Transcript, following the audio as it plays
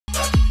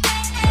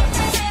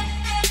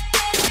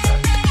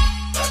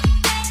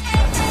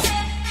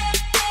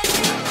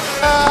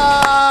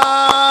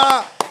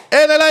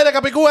de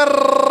Kapicua,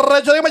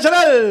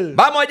 canal.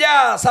 Vamos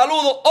allá,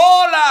 saludos,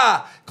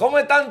 hola, ¿cómo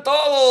están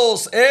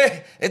todos?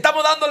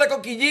 Estamos dándole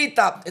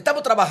coquillita,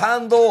 estamos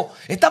trabajando,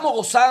 estamos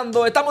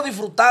gozando, estamos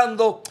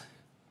disfrutando.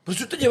 Pero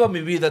si usted lleva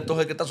mi vida,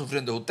 entonces el que está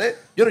sufriendo es usted.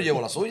 Yo no llevo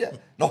la suya,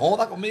 no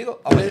joda conmigo.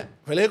 A ver.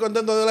 Feliz y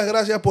contento, de las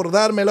gracias por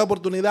darme la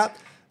oportunidad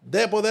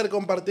de poder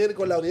compartir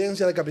con la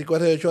audiencia de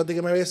kapicuaradioshow. A ti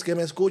que me ves, que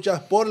me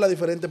escuchas por las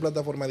diferentes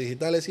plataformas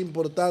digitales. Es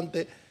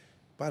importante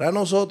para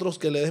nosotros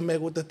que le des me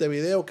gusta a este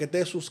video, que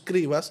te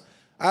suscribas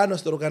a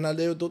nuestro canal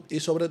de YouTube y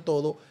sobre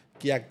todo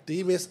que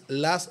actives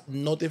las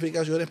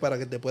notificaciones para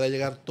que te pueda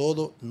llegar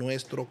todo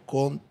nuestro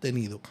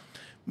contenido.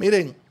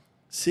 Miren,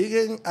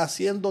 siguen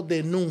haciendo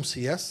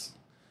denuncias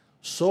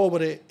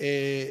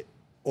sobre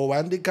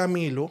Ovandy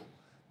Camilo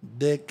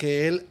de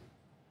que él,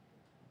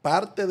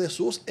 parte de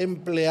sus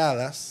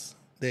empleadas,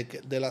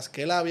 de las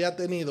que él había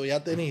tenido y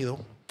ha tenido,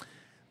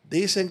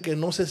 dicen que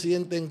no se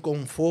sienten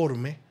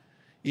conformes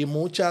y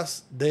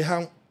muchas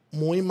dejan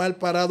muy mal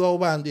parado a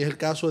Ovandy. Es el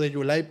caso de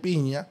Yulay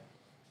Piña,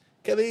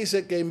 que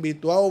dice que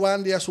invitó a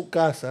Ovandy a su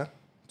casa.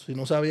 Si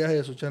no sabías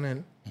eso,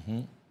 Chanel.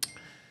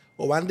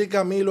 Ovandy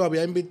Camilo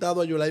había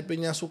invitado a Yulay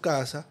Piña a su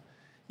casa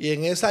y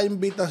en esa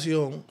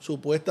invitación,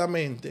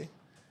 supuestamente,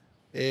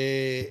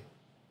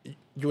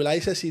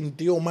 Yulay se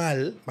sintió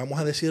mal, vamos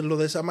a decirlo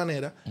de esa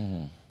manera,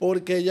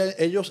 porque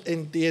ellos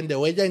entienden,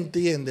 o ella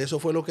entiende, eso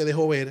fue lo que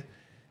dejó ver,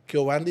 que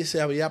Ovandy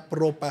se había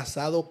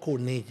propasado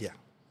con ella.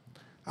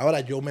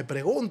 Ahora, yo me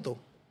pregunto,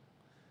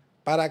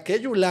 ¿para qué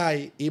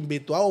Yulay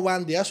invitó a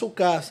Ovandy a su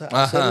casa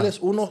a hacerles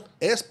unos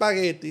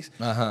espaguetis?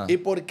 ¿Y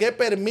por qué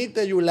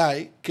permite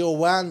Yulay que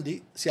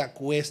Ovandy se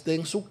acueste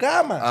en su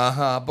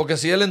cama? Porque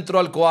si él entró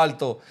al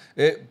cuarto,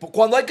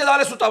 cuando hay que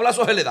darle su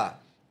tablazo se le da.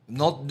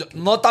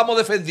 No estamos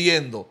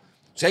defendiendo.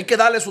 Si hay que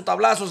darle su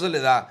tablazo se le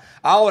da.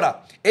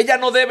 Ahora, ella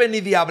no debe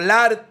ni de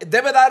hablar,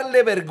 debe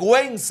darle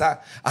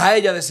vergüenza a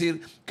ella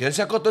decir que él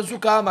se acostó en su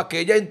cama, que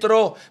ella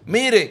entró.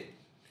 Mire,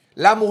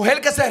 la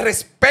mujer que se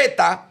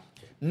respeta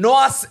no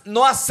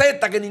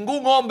acepta que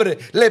ningún hombre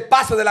le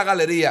pase de la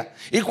galería.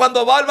 Y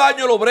cuando va al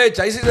baño lo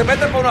brecha. Y si se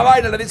mete por una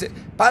vaina le dice,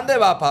 ¿pa' dónde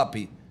va,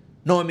 papi?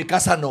 No, en mi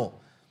casa no.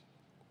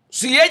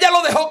 Si ella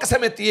lo dejó que se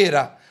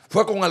metiera,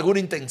 fue con alguna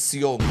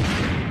intención.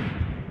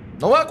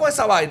 No voy con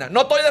esa vaina.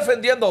 No estoy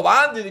defendiendo a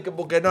Ovandy,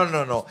 porque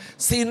no.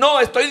 Sino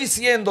estoy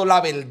diciendo la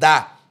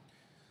verdad.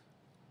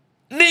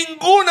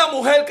 Ninguna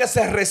mujer que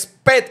se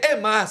respete.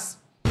 Es más,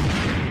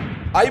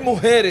 hay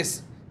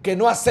mujeres que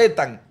no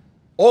aceptan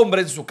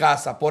hombre en su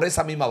casa por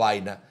esa misma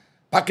vaina,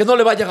 para que no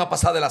le vayan a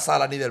pasar de la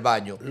sala ni del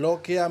baño.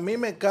 Lo que a mí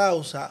me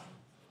causa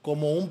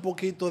como un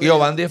poquito de... Y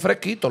Ovandy es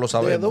fresquito, lo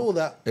sabemos. De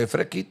duda. Es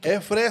fresquito.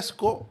 Es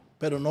fresco,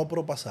 pero no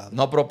propasado.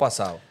 No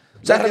propasado.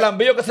 O sea,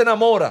 relambío que se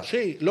enamora.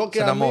 Sí, lo que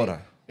se a enamora.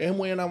 Mí es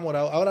muy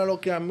enamorado. Ahora,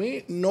 lo que a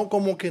mí no,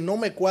 como que no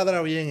me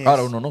cuadra bien es...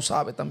 Ahora, uno no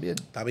sabe también.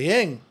 Está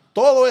bien.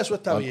 Todo eso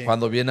está bien.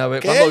 Cuando viene a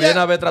ver,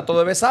 trató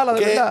de besarla,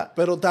 de verdad.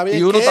 Pero está bien.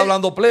 Y uno está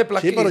hablando plepla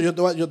aquí. Sí, pero yo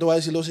te voy a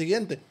decir lo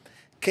siguiente.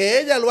 Que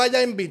ella lo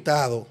haya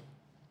invitado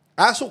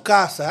a su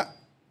casa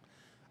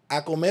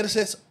a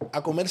comerse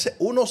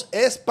unos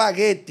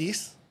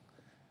espaguetis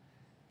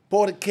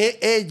porque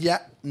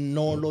ella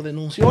no lo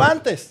denunció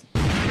antes.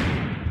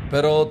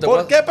 Pero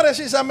 ¿Por qué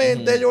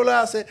precisamente ellos lo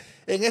hacen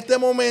en este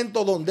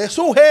momento donde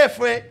su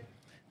jefe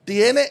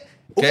tiene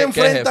un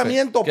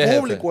enfrentamiento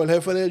público? El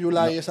jefe de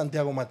Yulay es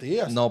Santiago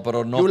Matías. No,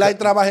 pero no. Yulay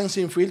trabaja en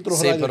Sin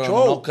Filtros Radio pero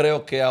Show. No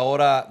creo que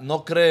ahora,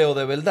 no creo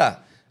de verdad.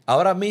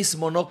 Ahora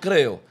mismo no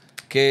creo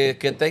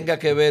que tenga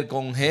que ver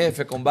con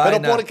jefe, con vaina.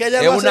 Pero porque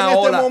ella lo hace en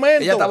este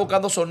momento. Ella está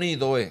buscando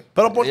sonido,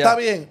 Pero está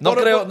bien. No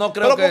creo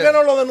pero que... ¿por qué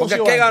no lo denunció?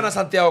 Porque ¿qué gana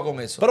Santiago con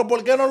eso? Pero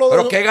 ¿por qué no lo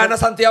denunció? ¿Pero qué gana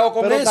Santiago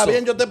con eso? Pero está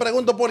bien, yo te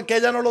pregunto por qué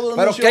ella no lo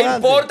denunció. Pero ¿qué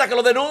importa que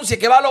lo denuncie?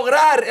 ¿Qué va a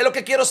lograr? Es lo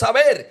que quiero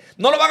saber.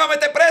 No lo van a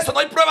meter preso, no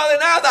hay prueba de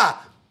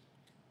nada.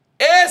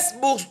 Es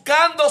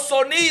buscando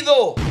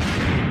sonido.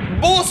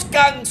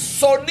 Buscan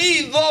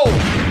sonido.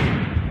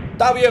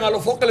 Está bien,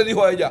 Alofoke le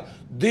dijo a ella,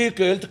 di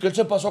que él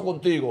se pasó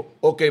contigo.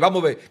 Ok,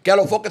 vamos a ver. Que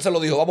Alofoke se lo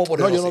dijo. Vamos a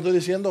ponerlo. No, yo no estoy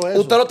diciendo eso.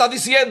 Usted lo está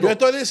diciendo. Yo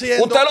estoy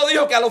diciendo. Usted lo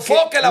dijo que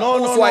Alofoke la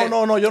puso ahí.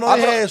 No, yo no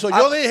dije eso.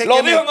 Yo dije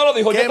 ¿Lo dijo o no lo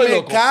dijo? Que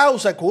me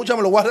causa,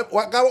 escúchame,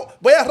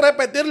 voy a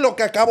repetir lo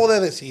que acabo de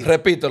decir.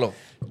 Repítelo.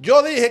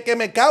 Yo dije que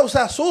me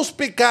causa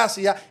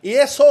suspicacia y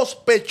es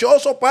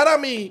sospechoso para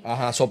mí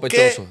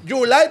sospechoso. que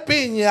Yulay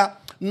Piña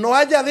no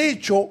haya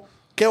dicho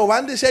que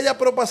Ovandy se haya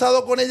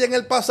propasado con ella en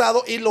el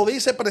pasado y lo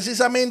dice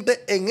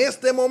precisamente en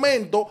este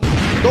momento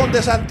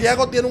donde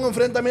Santiago tiene un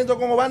enfrentamiento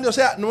con Ovandy. O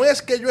sea, no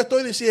es que yo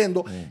estoy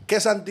diciendo que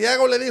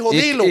Santiago le dijo,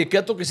 dilo. ¿Y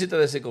qué tú quisiste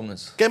decir con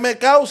eso? Que me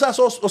causa,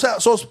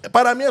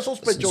 para mí es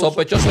sospechoso.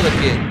 ¿Sospechoso de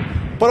quién?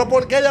 Pero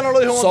 ¿por qué ella no lo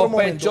dijo en otro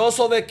momento?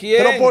 ¿Sospechoso de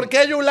quién? Pero ¿por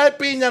qué Yulay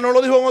Piña no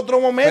lo dijo en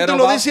otro momento y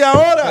lo dice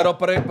ahora?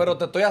 Pero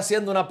te estoy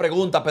haciendo una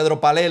pregunta, Pedro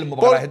Palermo,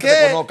 para que la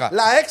gente te conozca.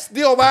 La ex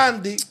de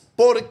Ovandy,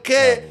 ¿por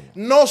qué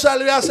no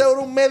salió a hacer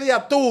un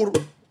media tour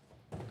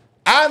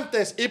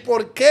antes? ¿Y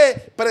por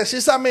qué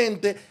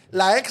precisamente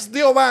la ex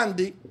de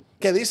Ovandy,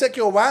 que dice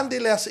que Ovandy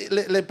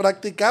le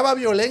practicaba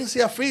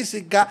violencia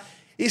física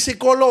y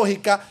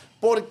psicológica,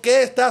 por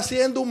qué está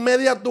haciendo un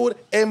media tour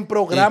en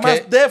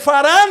programas de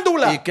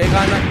farándula. ¿Y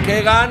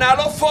qué gana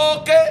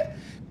Alofoke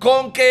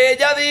con que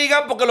ella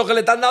digan? Porque lo que le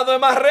están dando es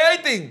más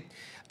rating.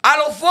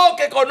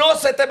 Alofoke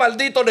conoce este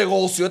maldito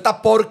negocio, esta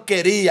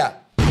porquería.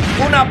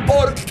 Una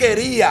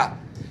porquería.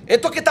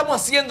 Esto que estamos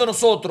haciendo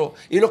nosotros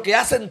y lo que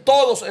hacen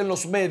todos en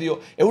los medios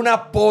es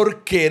una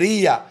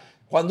porquería.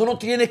 Cuando uno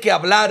tiene que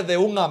hablar de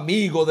un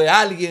amigo, de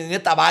alguien en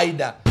esta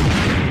vaina.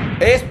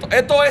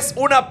 Esto es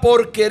una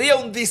porquería,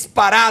 un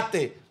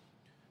disparate.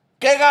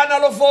 ¿Qué gana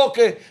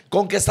Alofoke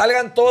con que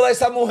salgan todas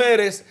esas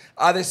mujeres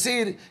a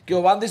decir que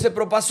Ovandy se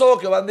propasó,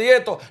 que Ovandy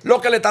esto? Lo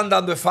que le están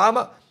dando es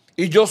fama.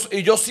 Y yo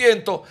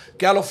siento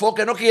que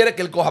Alofoke no quiere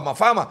que él coja más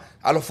fama.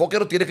 Alofoke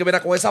no tiene que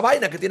ver con esa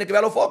vaina, que tiene que ver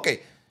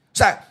Alofoke. O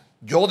sea,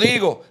 yo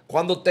digo,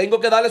 cuando tengo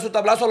que darle su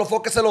tablazo a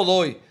Alofoke se lo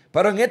doy.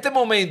 Pero en este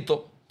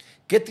momento,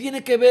 ¿qué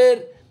tiene que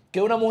ver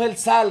que una mujer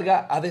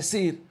salga a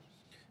decir...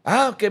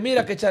 que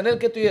mira, que Chanel,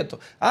 que esto y esto.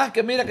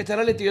 Que mira, que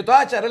Chanel, esto y esto.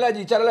 Chanel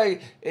allí, Chanel ahí.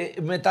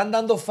 Me están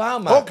dando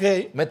fama. Ok.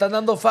 Me están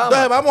dando fama.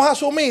 Entonces vamos a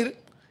asumir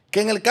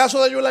que en el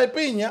caso de Yulay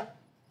Piña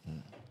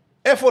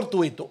es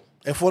fortuito.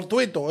 Es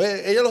fortuito.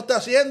 Ella lo está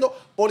haciendo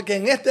porque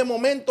en este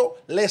momento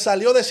le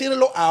salió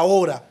decirlo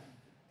ahora.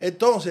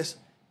 Entonces,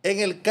 en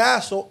el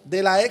caso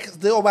de la ex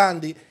de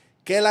Ovandy,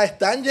 que la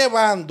están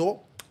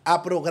llevando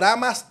a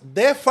programas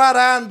de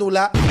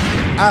farándula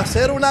a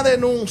hacer una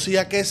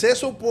denuncia que se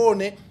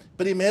supone...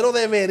 primero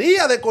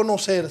debería de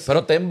conocerse.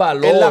 Pero ten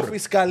valor. En la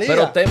fiscalía.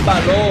 Pero ten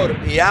valor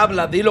y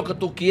habla, di lo que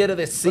tú quieres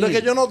decir. Pero es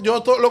que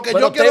lo que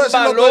yo quiero decir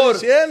lo estoy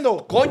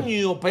diciendo.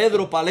 Coño,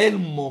 Pedro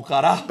Palermo,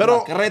 carajo.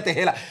 Pero,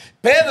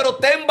 Pedro,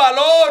 ten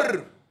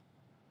valor.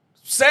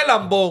 Sé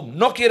lambón,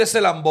 no quieres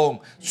ser lambón.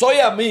 Soy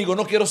amigo,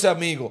 no quiero ser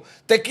amigo.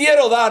 Te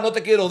quiero dar, no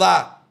te quiero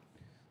dar.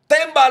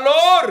 Ten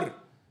valor.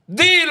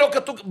 Di lo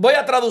que tú... Voy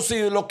a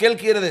traducir lo que él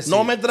quiere decir.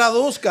 No me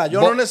traduzca.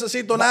 Yo no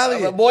necesito a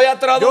nadie. Voy a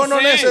traducir. Yo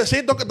no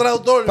necesito que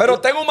traductor.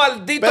 Pero tengo un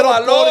maldito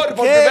valor.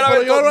 ¿Por qué?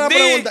 Pero yo hago una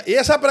pregunta. Y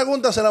esa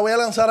pregunta se la voy a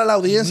lanzar a la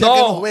audiencia que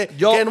nos ve.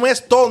 Que no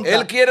es tonta.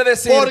 Él quiere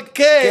decir ¿por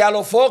qué? Que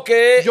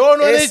Alofoke yo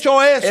no he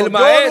dicho eso. El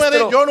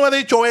maestro. Yo no he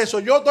dicho eso.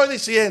 Yo estoy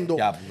diciendo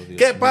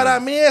que para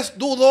mí es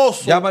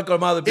dudoso. Llama al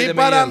colmado y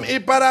pídeme hielo. Y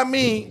para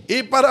mí.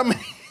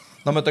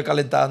 No me estoy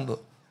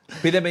calentando.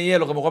 Pídeme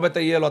hielo, que me come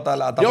este hielo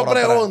hasta yo por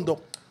atrás.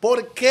 Pregunto.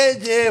 ¿Por qué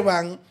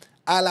llevan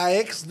a la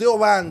ex de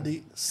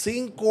Ovandy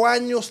 5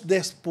 años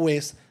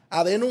después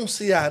a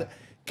denunciar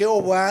que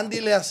Ovandy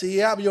le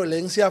hacía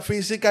violencia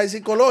física y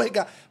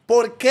psicológica?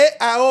 ¿Por qué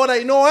ahora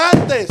y no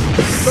antes?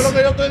 Eso es lo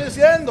que yo estoy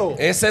diciendo.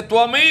 ¿Ese es tu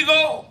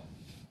amigo?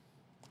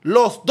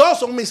 Los dos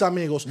son mis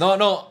amigos.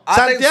 No.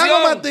 Santiago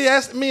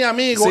Matías es mi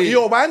amigo y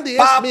Ovandy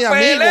es mi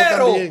amigo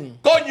también.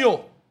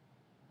 ¡Coño!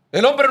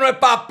 El hombre no es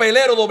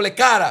papelero, doble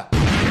cara.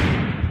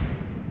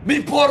 Me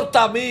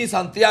importa a mí,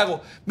 Santiago.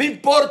 Me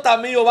importa a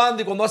mí,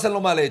 Ovandy, cuando hacen lo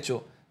mal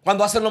hecho.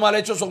 Cuando hacen lo mal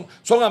hecho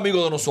son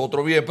amigos de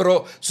nosotros, bien.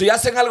 Pero si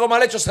hacen algo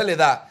mal hecho, se le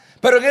da.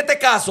 Pero en este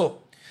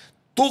caso,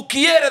 tú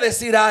quieres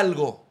decir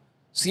algo.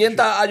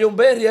 Sienta a John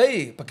Berry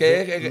ahí.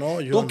 Porque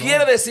tú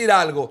quieres decir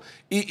algo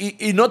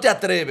y no te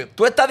atreves.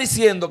 Tú estás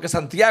diciendo que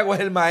Santiago es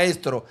el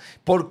maestro.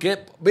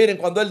 Porque, miren,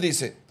 cuando él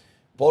dice,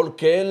 ¿por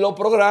qué en los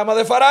programas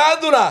de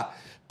farándula?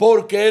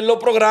 Porque en los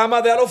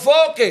programas de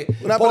Alofoke.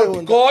 Una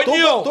pregunta.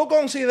 Coño. ¿Tú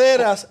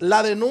consideras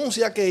la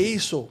denuncia que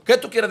hizo? ¿Qué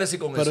tú quieres decir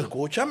con eso? Pero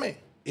escúchame.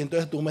 Y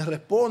entonces tú me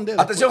respondes.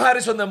 Atención,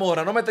 Harrison de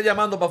Mora. No me estés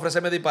llamando para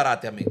ofrecerme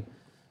disparate a mí.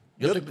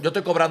 Yo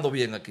estoy cobrando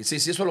bien aquí. Sí,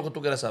 eso es lo que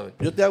tú quieres saber.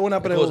 Yo te hago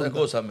una pregunta.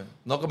 Escúchame.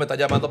 No que me estás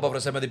llamando para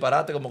ofrecerme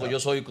disparate, como que yo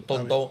soy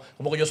tontón.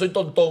 Como que yo soy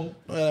tontón.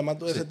 No, además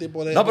tú ese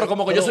tipo de... No, pero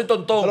como que yo soy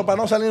tontón. Pero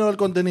para no salirnos del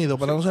contenido,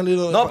 para no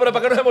salirnos... No, pero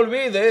para que no se me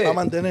olvide. Para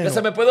mantener. Que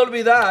se me puede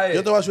olvidar.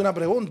 Yo te voy a hacer una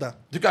pregunta.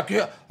 Digo, aquí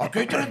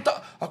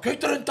hay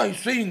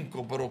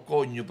 35, pero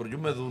coño, pero yo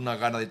me doy una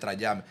gana de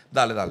trallarme.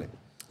 Dale.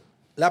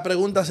 La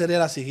pregunta sería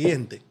la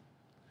siguiente.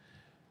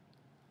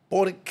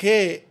 ¿Por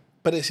qué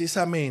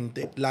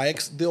precisamente la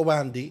ex de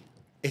Ovandy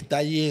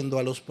está yendo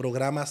a los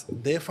programas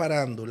de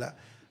farándula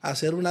a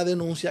hacer una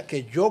denuncia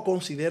que yo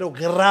considero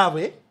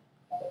grave?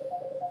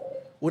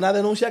 Una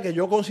denuncia que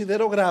yo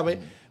considero grave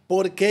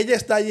porque ella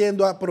está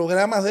yendo a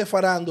programas de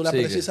farándula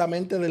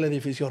precisamente del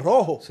edificio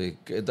rojo. Sí,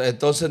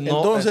 entonces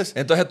no. Entonces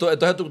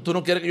tú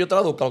no quieres que yo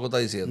traduzca lo que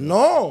estás diciendo.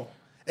 No.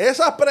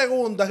 Esas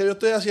preguntas que yo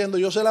estoy haciendo,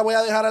 yo se las voy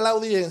a dejar a la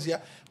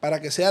audiencia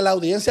para que sea la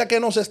audiencia que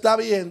nos está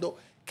viendo,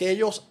 que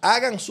ellos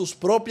hagan sus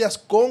propias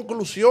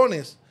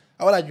conclusiones.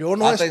 Ahora, yo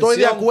no estoy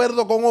de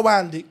acuerdo con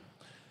Ovandy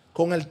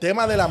con el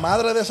tema de la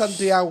madre de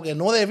Santiago, que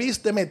no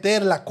debiste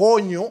meterla,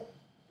 coño.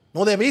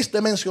 No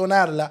debiste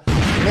mencionarla,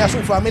 ni a su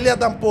familia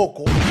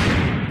tampoco.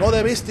 No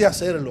debiste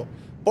hacerlo.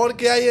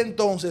 Porque ahí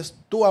entonces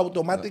tú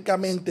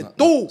automáticamente,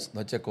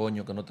 No eche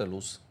coño, que no te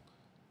luce.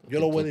 Yo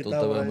lo voy a editar.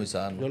 Tú te ves muy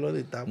sano. Yo lo he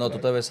editado. No, tú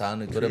te ves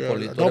sano y tú eres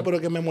político. No, pero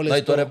es que me molestó. No,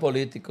 y tú eres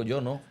político,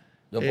 yo no.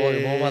 Yo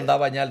puedo mandar a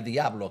bañar al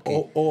diablo aquí.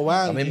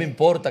 A mí me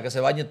importa que se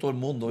bañe todo el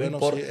mundo.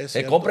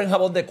 Se compren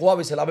jabón de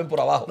cuava y se laven por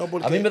abajo.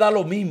 A mí me da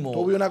lo mismo.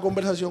 Tuve una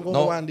conversación con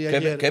Ovandy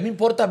ayer. ¿Qué me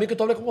importa a mí que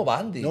tú hables con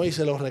Ovandy? No, y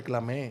se lo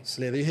reclamé.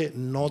 Le dije,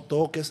 no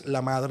toques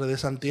la madre de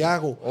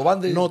Santiago.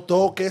 Ovandy. No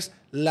toques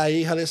la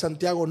hija de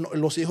Santiago,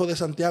 los hijos de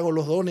Santiago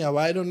los dos, ni a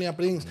Byron ni a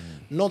Prince.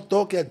 No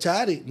toque a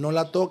Chari, no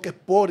la toques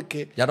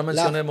porque ya no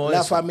mencionemos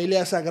la eso.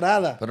 Familia es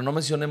sagrada. Pero no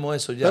mencionemos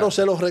eso ya. Pero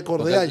se los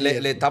recordé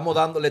ayer. Le estamos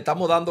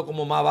dando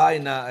como más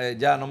vaina,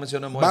 ya no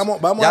mencionemos eso.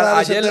 Vamos a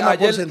dar ese tema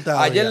por sentado.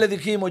 Ayer le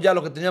dijimos ya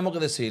lo que teníamos que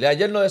decirle.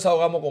 Ayer nos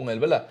desahogamos con él,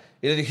 ¿verdad?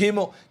 Y le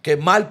dijimos que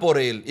mal por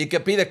él y que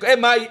pide... Es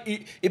más,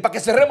 y para que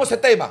cerremos ese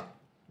tema,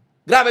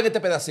 graben este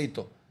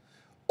pedacito.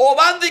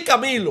 Ovandy y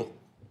Camilo,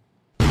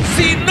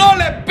 si no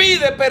le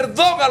pide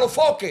perdón a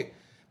Alofoke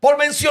por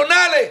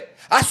mencionarle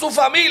a su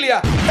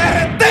familia,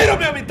 te retiro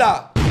mi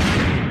amistad.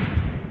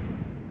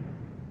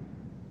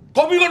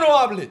 Conmigo no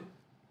hable.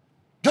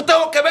 Yo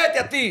tengo que verte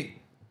a ti.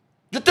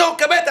 Yo tengo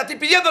que verte a ti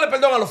pidiéndole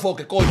perdón a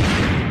Alofoke, coño.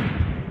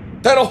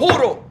 Te lo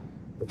juro.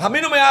 A mí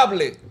no me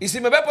hable. Y si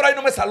me ve por ahí,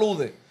 no me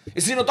salude.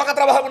 Y si nos toca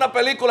trabajar en una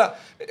película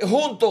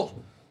juntos,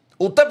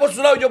 usted por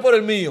su lado y yo por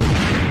el mío.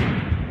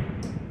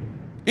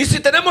 Y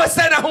si tenemos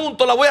escenas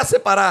juntos, la voy a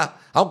separar,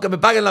 aunque me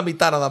paguen la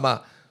mitad nada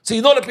más.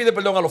 Si no le pide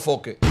perdón a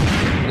Alofoke,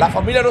 la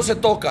familia no se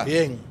toca.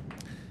 Bien.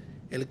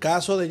 El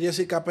caso de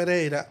Jessica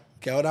Pereira,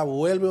 que ahora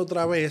vuelve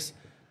otra vez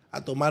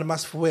a tomar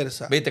más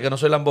fuerza. Viste que no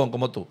soy lambón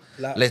como tú.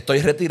 Le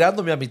estoy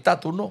retirando mi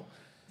amistad, tú no.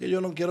 Yo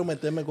no quiero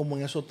meterme como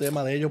en esos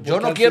temas de ellos. Yo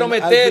no quiero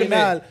meterme.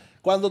 Al final,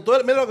 cuando tú,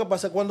 mira lo que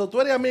pasa, cuando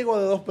tú eres amigo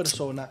de dos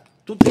personas,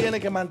 tú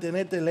tienes que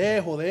mantenerte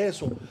lejos de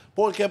eso.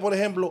 Porque, por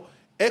ejemplo,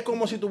 es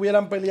como si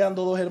estuvieran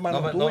peleando dos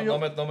hermanos tuyos.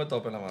 No me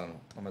tope la mano,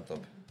 no me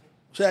tope.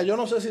 O sea, yo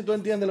no sé si tú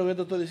entiendes lo que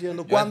te estoy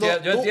diciendo. Yo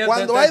entiendo,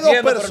 cuando hay dos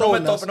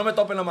personas... No me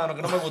tope la mano,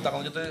 que no me gusta.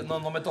 Cuando yo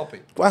no me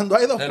tope. Cuando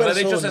hay dos personas...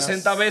 Te lo he dicho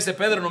 60 veces,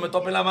 Pedro, no me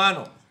tope la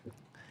mano.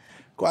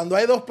 Cuando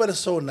hay dos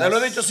personas... ¿Te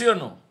lo he dicho sí o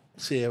no?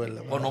 Sí, es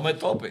verdad. Pues no me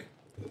tope.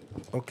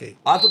 Ok.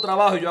 Haz tu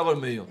trabajo y yo hago el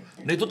mío.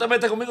 Ni tú te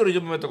metes conmigo ni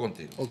yo me meto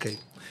contigo. Ok.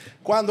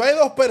 Cuando hay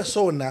dos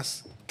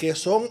personas que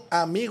son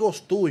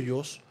amigos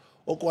tuyos...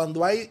 o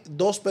cuando hay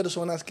dos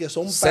personas que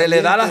son se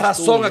le da la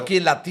razón tuyos, a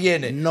quien la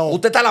tiene. No.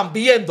 Usted está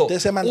lambiendo.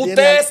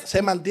 Usted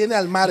se mantiene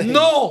al margen.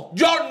 No,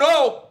 yo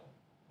no.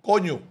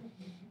 Coño.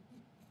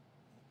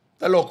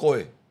 Usted loco,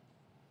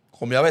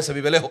 Como a veces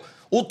vive lejos.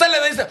 Usted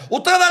le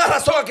da la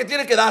razón a quien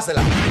tiene que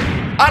dársela.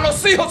 A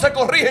los hijos se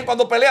corrigen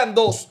cuando pelean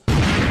dos.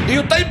 Y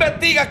usted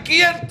investiga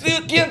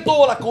quién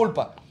tuvo la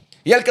culpa.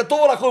 Y al que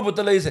tuvo la culpa,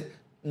 usted le dice,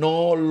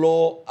 no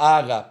lo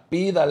haga.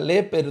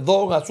 Pídale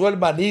perdón a su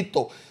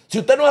hermanito. Si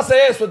usted no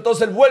hace eso,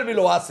 entonces él vuelve y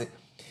lo hace.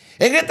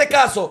 En este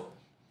caso,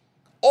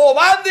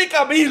 Ovandy y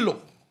Camilo.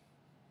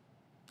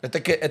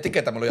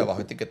 Etiquétamelo ahí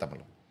abajo,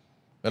 etiquétamelo.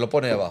 Me lo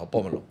pone ahí abajo,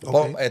 pónmelo.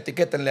 Okay.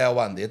 Etiquétenle a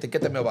Ovandy,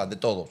 etiquétenme a Ovandy,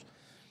 todos.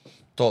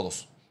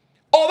 Todos.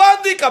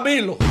 Ovandy y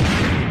Camilo.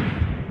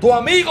 Tu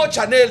amigo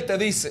Chanel te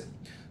dice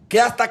que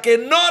hasta que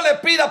no le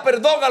pida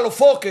perdón a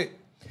Alofoke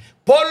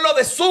por lo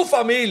de su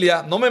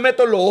familia, no me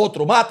meto en lo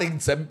otro,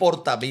 mátense, me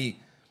importa a mí.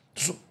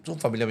 Son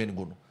familia mía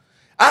ninguno.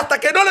 Hasta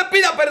que no le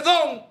pida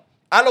perdón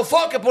a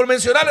Alofoke por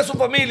mencionarle a su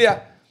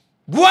familia,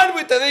 vuelvo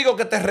y te digo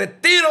que te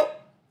retiro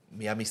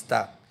mi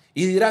amistad.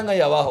 Y dirán ahí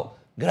abajo,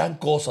 gran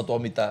cosa tu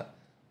amistad.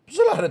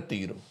 Yo se la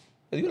retiro.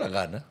 Me dio la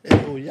gana.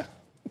 Es tuya.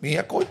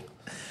 Mía, coño.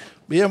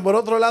 Bien, por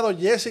otro lado,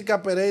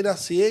 Jessica Pereira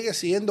sigue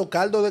siendo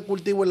caldo de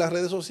cultivo en las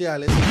redes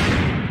sociales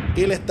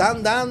y le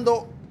están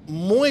dando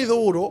muy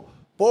duro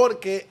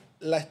porque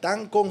la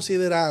están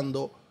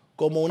considerando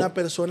como una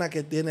persona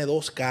que tiene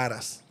dos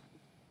caras.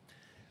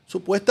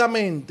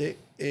 Supuestamente,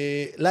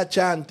 la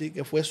Chanti,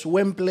 que fue su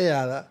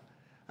empleada,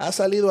 ha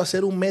salido a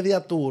hacer un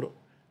media tour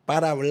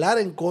para hablar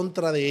en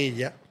contra de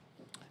ella.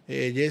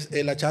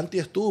 La Chanti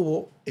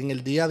estuvo en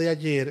el día de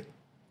ayer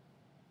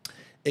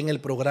en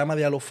el programa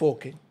de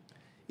Alofoke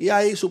y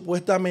ahí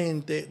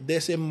supuestamente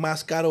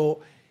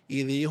desenmascaró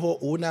y dijo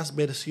unas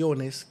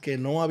versiones que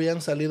no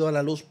habían salido a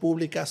la luz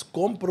públicas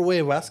con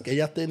pruebas que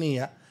ella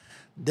tenía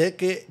de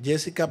que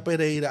Jessica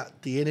Pereira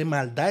tiene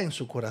maldad en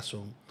su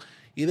corazón.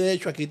 Y de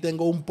hecho aquí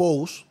tengo un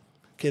post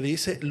que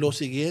dice lo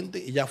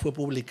siguiente y ya fue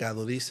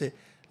publicado. Dice,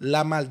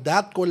 la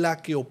maldad con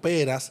la que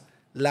operas,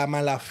 la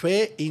mala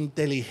fe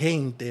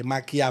inteligente,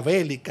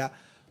 maquiavélica,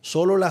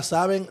 solo la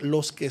saben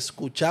los que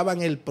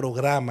escuchaban el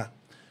programa.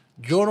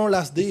 Yo no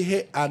las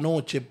dije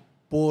anoche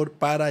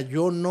para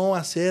yo no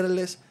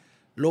hacerles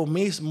lo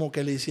mismo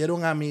que le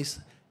hicieron a mí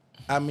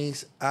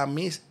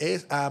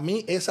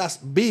esas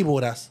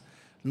víboras.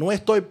 No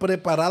estoy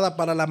preparada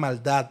para la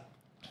maldad.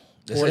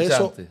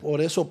 Por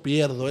eso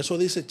pierdo. Eso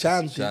dice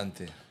Chanti.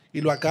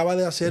 Y lo acaba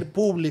de hacer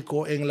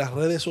público en las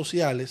redes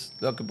sociales.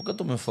 ¿Por qué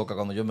tú me enfocas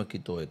cuando yo me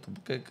quito esto?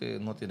 Porque que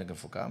no tiene que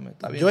enfocarme.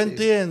 Está bien, yo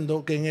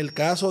entiendo que en el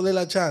caso de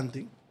la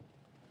Chanti,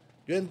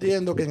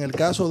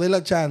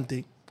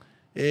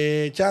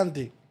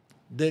 Chanti,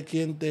 de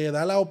quien te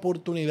da la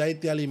oportunidad y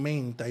te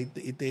alimenta y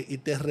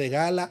te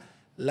regala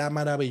la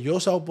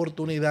maravillosa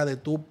oportunidad de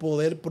tú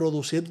poder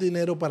producir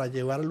dinero para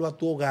llevarlo a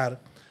tu hogar,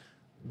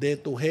 de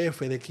tu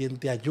jefe, de quien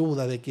te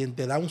ayuda, de quien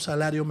te da un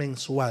salario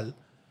mensual,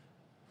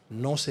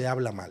 no se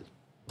habla mal.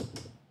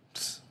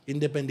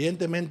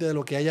 Independientemente de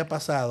lo que haya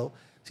pasado,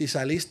 si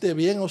saliste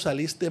bien o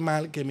saliste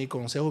mal, que mi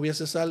consejo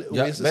hubiese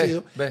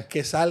sido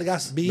que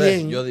salgas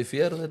bien. Yo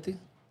difiero de ti.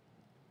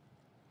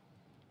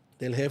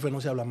 del jefe no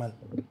se habla mal.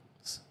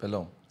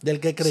 Perdón. Del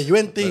que creyó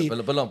en ti.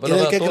 Perdón, y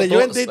del que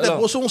creyó en ti te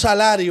puso un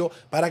salario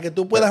para que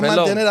tú puedas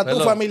mantener a tu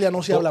familia,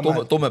 no se habla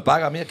mal. Tú me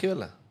pagas a mí aquí,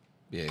 ¿verdad?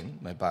 Bien,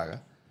 me pagas.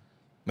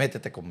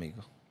 Métete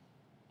conmigo.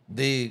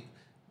 Di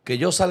que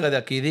yo salga de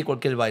aquí y di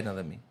cualquier vaina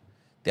de mí.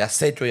 Te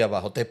acecho ahí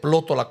abajo, te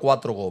exploto las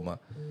 4 gomas.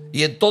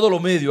 Y en todos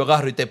los medios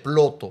agarro y te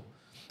exploto.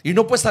 Y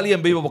no puedes salir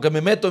en vivo porque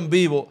me meto en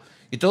vivo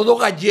y te doy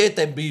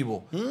galletas en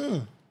vivo.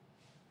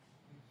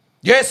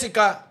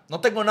 Jessica, no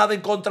tengo nada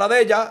en contra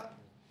de ella.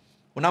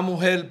 Una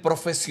mujer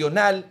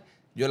profesional,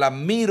 yo la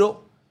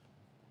admiro,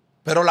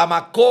 pero la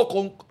macó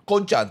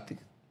con Chanti.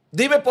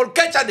 Dime por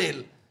qué,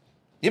 Chanel.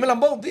 Dime,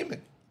 Lambón, dime.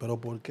 ¿Pero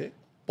por qué?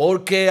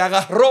 Porque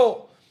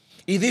agarró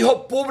y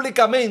dijo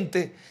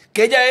públicamente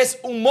que ella es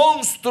un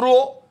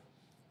monstruo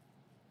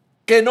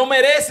que no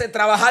merece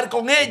trabajar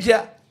con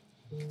ella.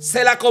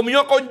 Se la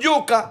comió con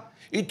yuca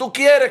y tú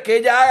quieres que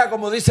ella haga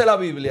como dice la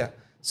Biblia.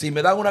 Si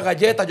me dan una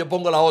galleta, yo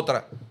pongo la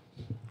otra.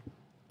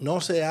 No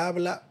se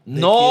habla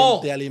de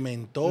quien te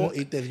alimentó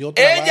y te dio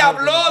trabajo. Ella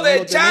habló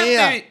de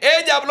Chanti.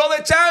 Ella habló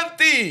de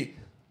Chanti.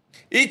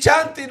 Y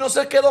Chanti no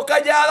se quedó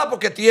callada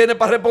porque tiene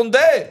para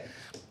responder.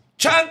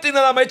 Chanti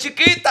nada más es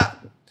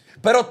chiquita.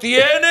 Pero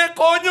tiene,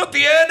 coño,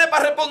 tiene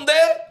para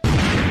responder.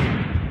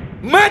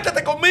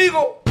 Métete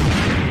conmigo.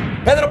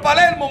 Pedro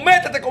Palermo,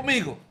 métete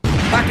conmigo.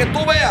 Para que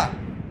tú veas.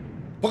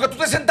 Porque tú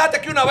te sentaste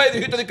aquí una vez y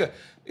dijiste que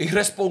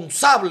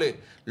irresponsable,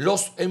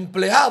 los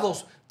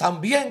empleados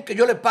también que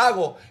yo le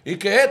pago y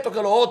que esto,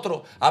 que lo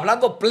otro,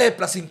 hablando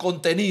plepla sin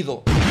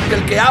contenido. Que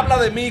el que habla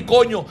de mí,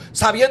 coño,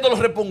 sabiendo lo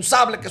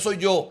responsable que soy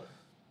yo,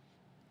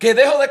 que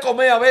dejo de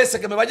comer a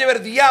veces, que me va a llevar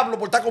el diablo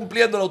por estar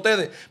cumpliéndole a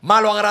ustedes,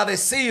 malo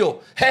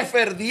agradecido,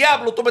 jefe, el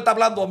diablo, tú me estás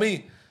hablando a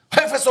mí,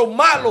 jefes son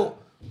malos,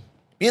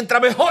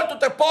 mientras mejor tú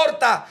te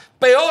portas,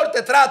 peor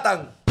te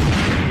tratan.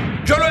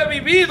 Yo lo he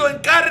vivido en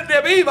carne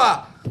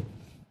viva,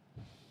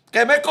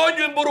 que me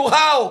coño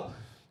embrujado,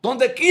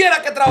 donde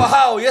quiera que he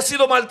trabajado y he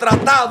sido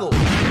maltratado.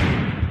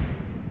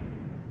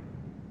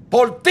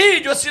 Por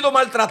ti yo he sido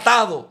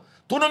maltratado.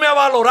 Tú no me has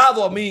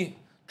valorado a mí.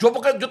 Yo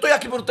estoy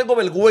aquí pero tengo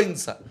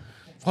vergüenza.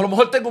 A lo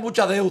mejor tengo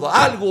mucha deuda.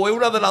 Algo es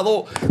una de las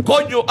dos.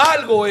 Coño,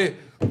 algo es.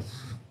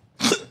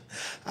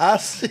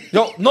 Así.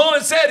 No,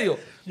 en serio.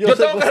 Yo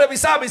tengo que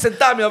revisarme y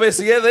sentarme a ver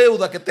si es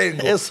deuda que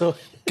tengo. Eso.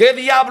 ¿Qué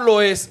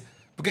diablo es?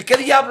 Porque ¿qué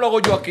diablo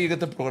hago yo aquí en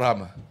este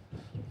programa?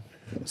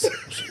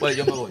 Pues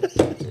yo me voy.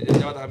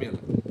 Llévate la mierda.